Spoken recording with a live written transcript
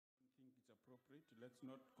it. Let's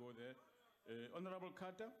not go there. Honorable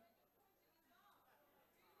Carter.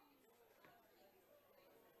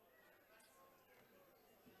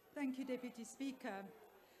 Thank you, Deputy Speaker.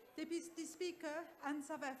 Deputy Speaker and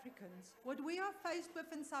South Africans, what we are faced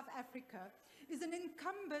with in South Africa is an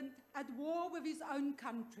incumbent at war with his own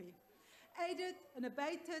country, aided and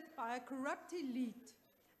abated by a corrupt elite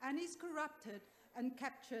and his corrupted and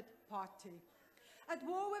captured party. At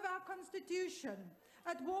war with our constitution,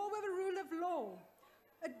 at war with the rule of law,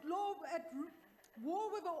 at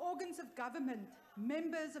war with the organs of government,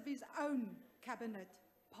 members of his own cabinet,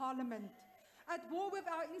 parliament, at war with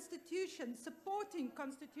our institutions supporting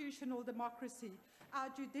constitutional democracy, our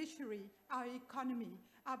judiciary, our economy,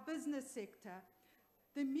 our business sector,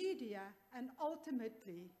 the media, and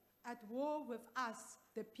ultimately at war with us,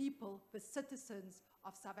 the people, the citizens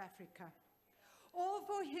of South Africa. All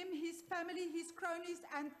for him, his family, his cronies,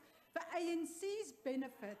 and the ANC's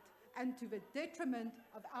benefit, and to the detriment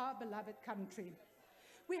of our beloved country.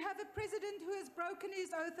 We have a president who has broken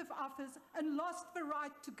his oath of office and lost the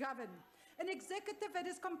right to govern, an executive that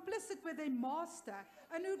is complicit with their master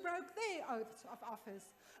and who broke their oaths of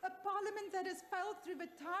office, a parliament that has failed through the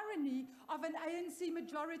tyranny of an ANC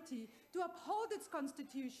majority to uphold its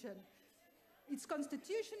constitution, its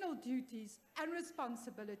constitutional duties and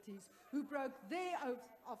responsibilities, who broke their oath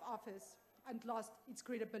of office and lost its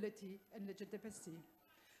credibility and legitimacy.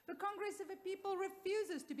 The Congress of the People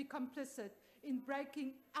refuses to be complicit in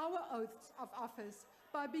breaking our oaths of office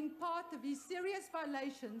by being part of these serious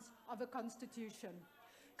violations of the Constitution.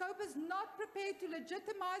 COPE is not prepared to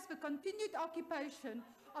legitimize the continued occupation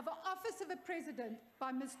of the office of the President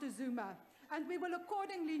by Mr. Zuma, and we will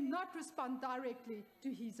accordingly not respond directly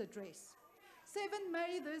to his address. 7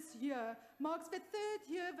 May this year marks the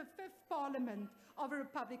 3rd year of the 5th Parliament of the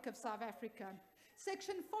Republic of South Africa.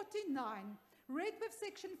 Section 49, read with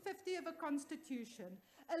Section 50 of the Constitution,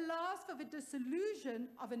 allows for the dissolution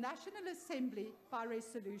of a National Assembly by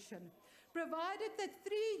resolution, provided that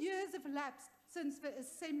 3 years have elapsed since the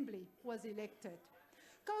Assembly was elected.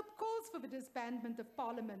 COPE calls for the disbandment of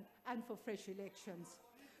Parliament and for fresh elections.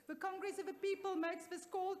 The Congress of the People makes this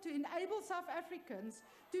call to enable South Africans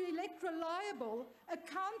to elect reliable,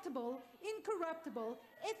 accountable, incorruptible,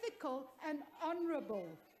 ethical and honourable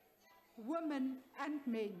women and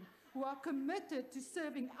men who are committed to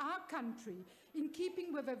serving our country in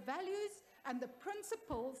keeping with the values and the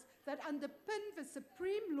principles that underpin the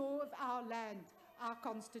supreme law of our land, our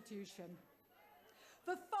Constitution.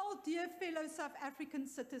 The fault, dear fellow South African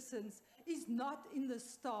citizens, is not in the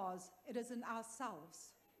stars, it is in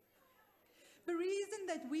ourselves. The reason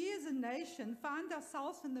that we as a nation find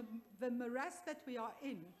ourselves in the morass that we are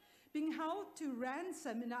in, being held to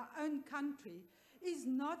ransom in our own country, is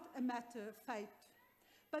not a matter of fate,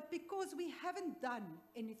 but because we haven't done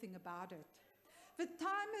anything about it. The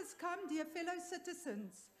time has come, dear fellow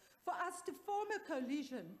citizens, for us to form a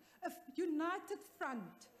coalition, a united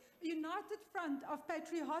front of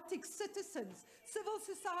patriotic citizens, civil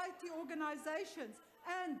society organizations,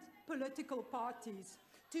 and political parties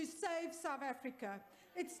to save South Africa.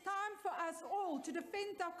 It's time for us all to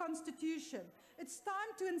defend our Constitution. It's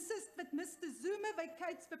time to insist that Mr. Zuma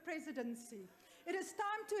vacates the presidency. It is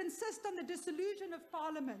time to insist on the dissolution of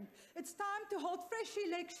Parliament. It's time to hold fresh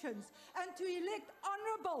elections and to elect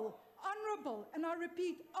honourable, and I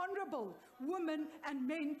repeat, honourable women and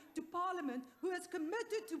men to Parliament who is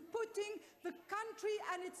committed to putting the country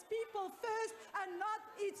and its people first and not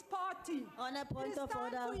its party. On a point of order. It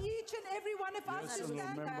is time for each and every one of us to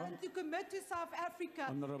stand up and to commit to South Africa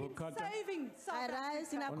in saving South Africa. I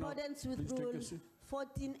rise in accordance with Rule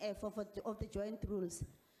 14F of the Joint Rules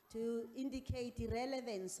to indicate the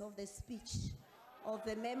relevance of the speech of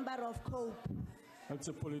the member of COPE. That's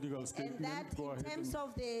a political statement. And that in terms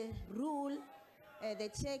of the rule, the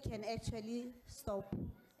chair can actually stop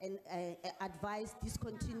and advise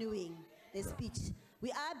discontinuing the speech.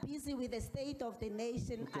 We are busy with the State of the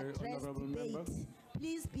Nation address debate. Member.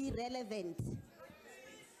 Please be relevant.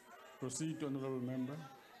 Proceed, Honourable Member.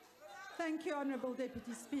 Thank you, Honourable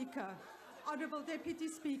Deputy Speaker. Honourable Deputy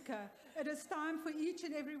Speaker, it is time for each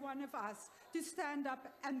and every one of us to stand up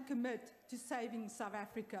and commit to saving South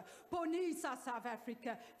Africa. Ponisa South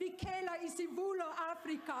Africa. Vikela isivulo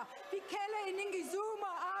Afrika. Vikela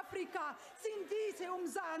iningizuma Afrika. Sindise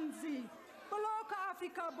umzansi. Boloka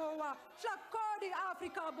Afrika Boa, Shakodi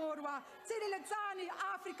Afrika Borwa, Tsiriletsani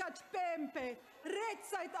Afrika Chpempe, Red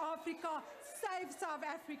South Africa, Save South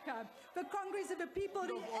Africa. The Congress of the People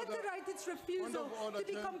reiterates its refusal to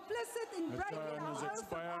be complicit in breaking our oath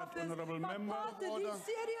of office. Honourable member.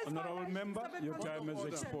 Honourable member, your time has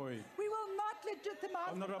expired. We will not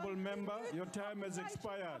legitimize Honourable member, your time has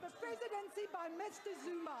expired. the presidency by Mr.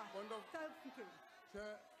 Zuma. Point of- Thank you.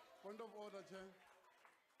 Chair, point of order, Chair.